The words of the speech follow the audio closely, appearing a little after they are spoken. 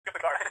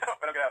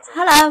don't get out. So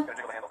Hello. gotta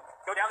jiggle the handle.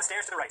 Go down the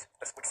stairs to the right.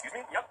 Excuse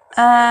me? Yep.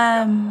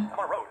 I'm Um,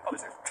 on a road. Oh,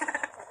 there's stairs.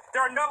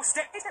 There are no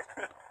stairs. Is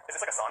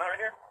this like a sauna right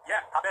here?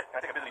 Yeah, hop in. Can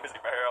I take a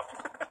visiting bath?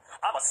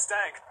 I'm a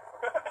stank.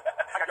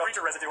 I got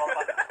creature residue all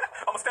over.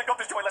 I'm a stank up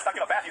this joint. Let's not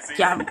get a bath, you see.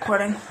 yeah, I'm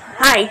recording.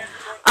 Hi.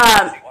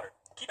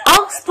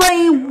 I'll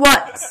explain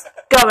what's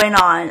going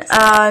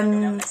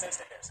on.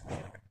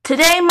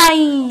 Today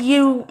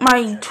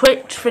my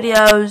Twitch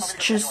videos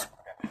just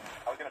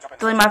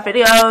delete my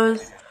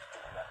videos.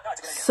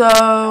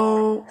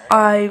 So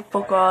I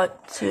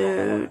forgot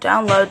to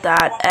download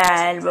that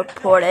and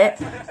report it.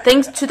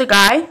 Thanks to the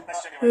guy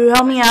who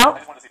helped me out,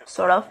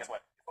 sort of,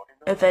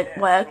 if it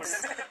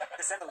works.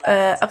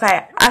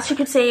 Okay, as you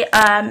can see,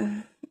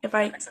 if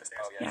I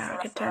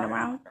can turn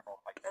around.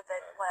 If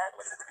it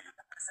works.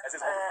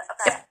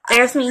 Okay,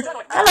 there's me.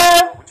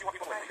 Hello.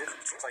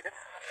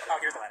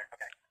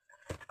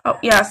 Oh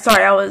yeah,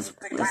 sorry, I was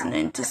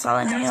listening to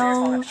Silent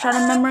Hill: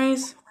 Shattered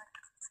Memories.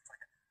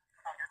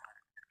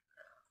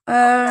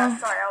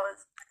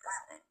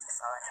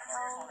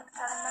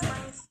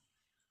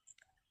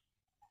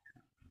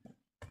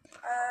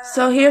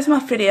 So here's my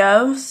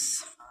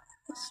videos.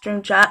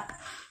 Stream chat.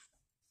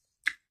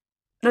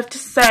 Let's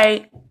just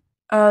say,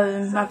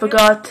 I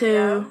forgot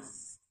to.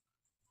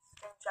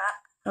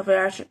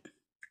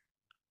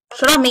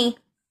 Shut on me.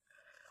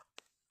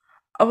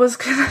 I was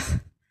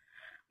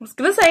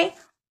gonna say,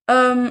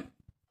 I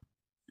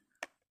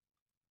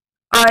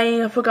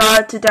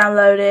forgot to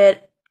download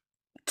it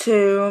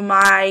to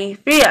my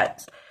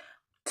videos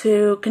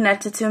to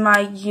connect it to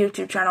my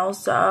YouTube channel,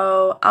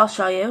 so I'll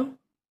show you.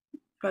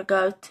 If I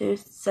go to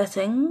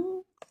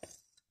settings,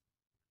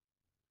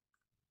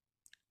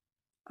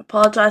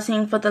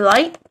 apologizing for the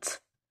light,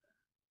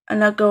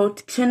 and I'll go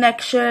to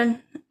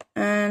connection,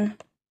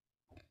 and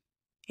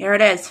here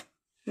it is.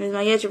 Here's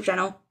my YouTube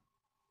channel.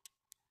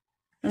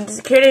 And the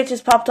security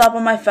just popped up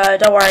on my phone.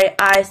 Don't worry,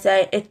 I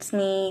say it's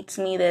me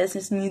this,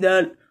 it's me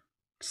that,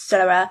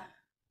 etc.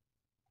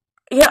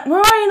 Yeah, we're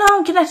already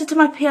now connected to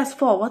my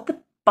PS4. What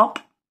the bop?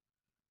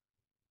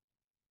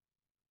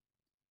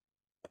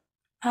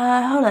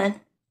 Hold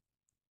on.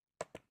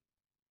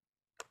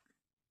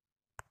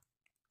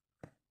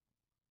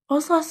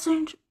 What's the last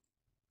thing?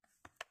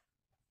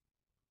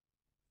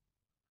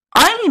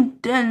 I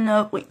didn't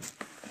know. Wait.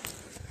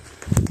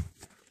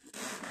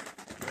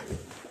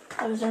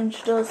 I was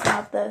introduced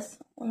about this.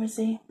 Let me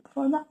see.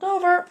 Before I knocked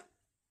over.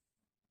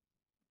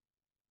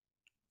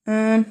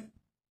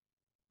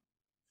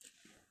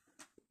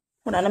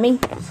 Hold on, let me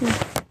see.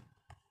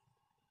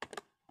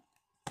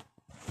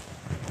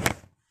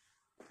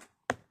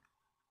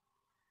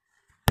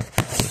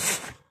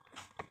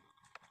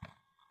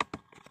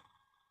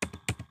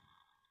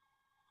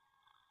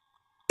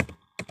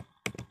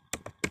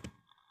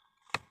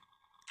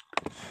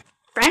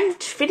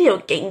 French video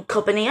game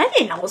company. I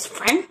didn't know it was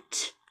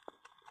French.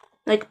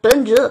 Like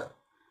bonjour.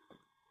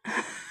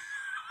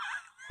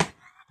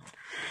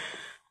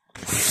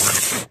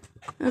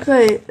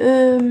 Okay,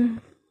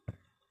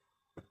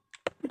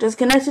 just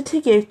connected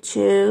to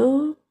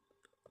YouTube.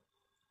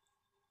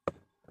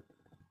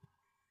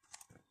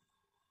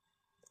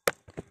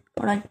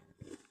 Hold on.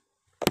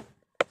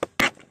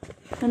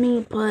 Let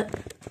me put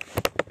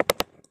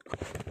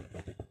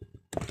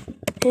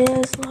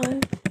his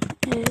life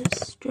is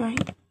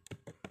straight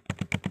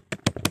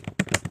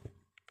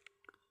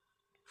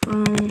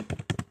from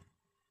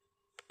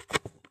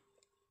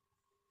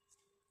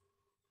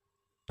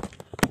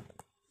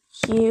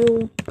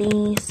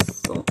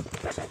Ubisoft.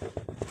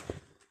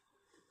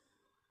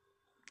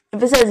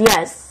 If it says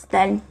yes,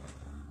 then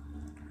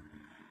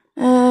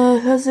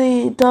has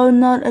a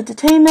Donut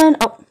Entertainment.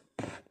 Oh,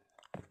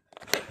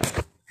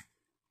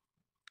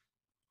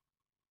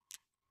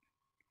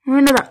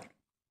 another.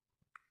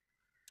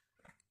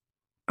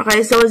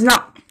 Okay, so it's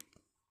not.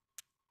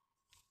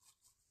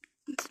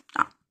 It's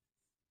not.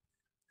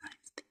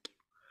 Nice, thank you.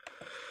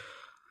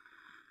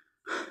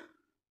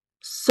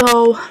 So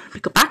let me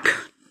go back.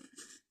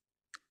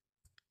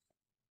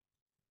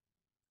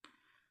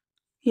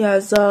 Yeah,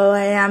 so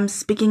I am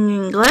speaking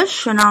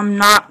English, and I'm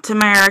not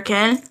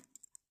American.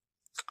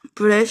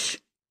 British.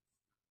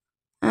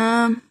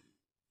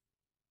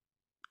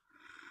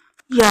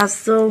 Yeah,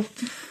 so I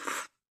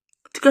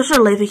think I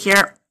should leave it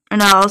here,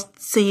 and I'll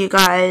see you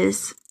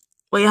guys.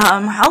 Wait,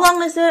 how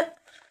long is it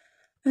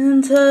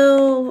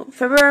until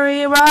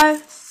February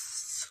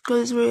arrives?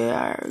 Because we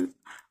are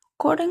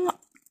recording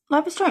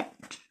Life is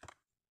Strange.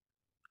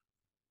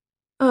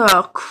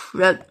 Oh,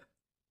 crap.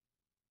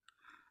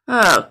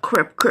 Oh,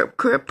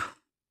 crap.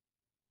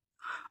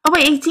 Oh,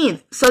 wait,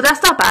 18th. So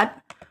that's not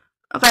bad.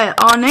 Okay,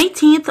 on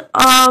 18th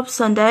of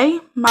Sunday,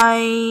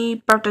 my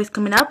birthday's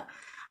coming up,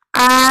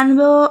 and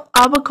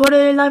I'll record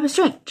a Life is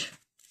Strange.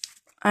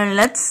 And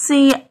let's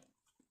see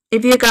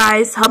if you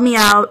guys help me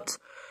out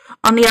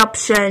on the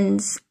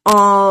options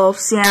of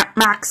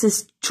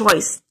Max's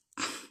choice.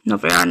 No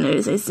fair, I need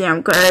to say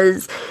Sam,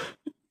 because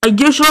I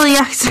usually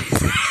actually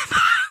say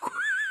backwards.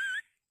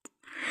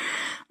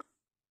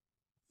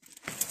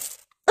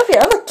 Okay,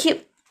 I look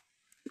cute.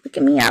 Look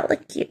at me, I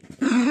look cute.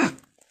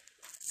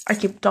 I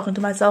keep talking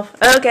to myself.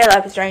 Okay,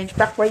 Life is Strange.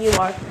 Back where you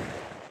are.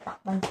 Back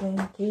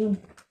my game.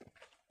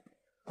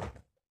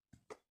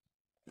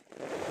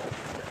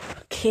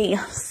 Okay,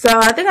 so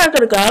I think I'm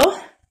gonna go.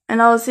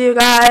 And I'll see you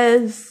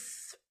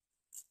guys.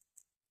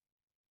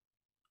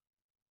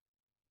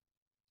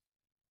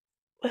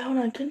 Wait, hold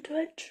on. Didn't do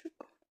it.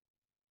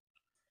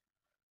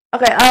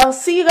 Okay, I'll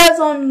see you guys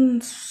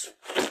on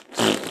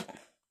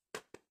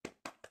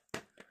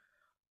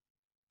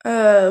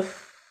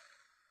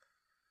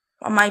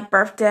my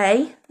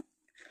birthday.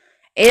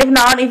 If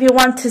not, if you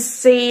want to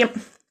see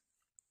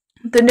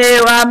the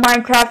new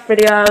Minecraft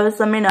videos,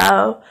 let me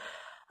know.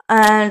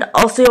 And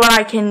I'll see what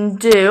I can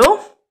do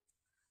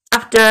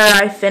after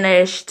I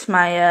finished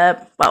my,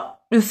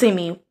 well, you'll see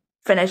me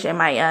finishing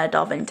my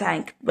dolphin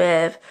tank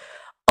with,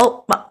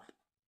 oh, well,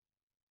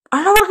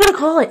 I don't know what I'm gonna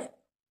call it.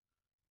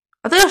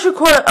 I think I should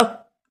call it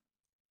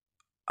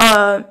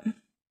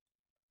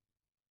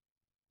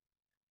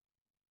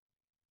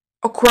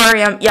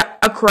aquarium. Yeah,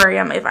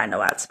 aquarium, if I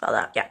know how to spell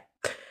that. Yeah.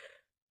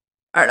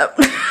 I don't know.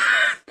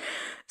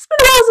 It's been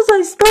a while since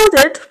I spelled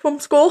it from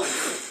school.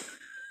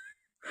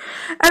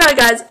 Anyway,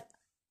 guys,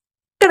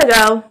 gotta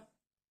go.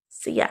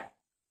 See ya.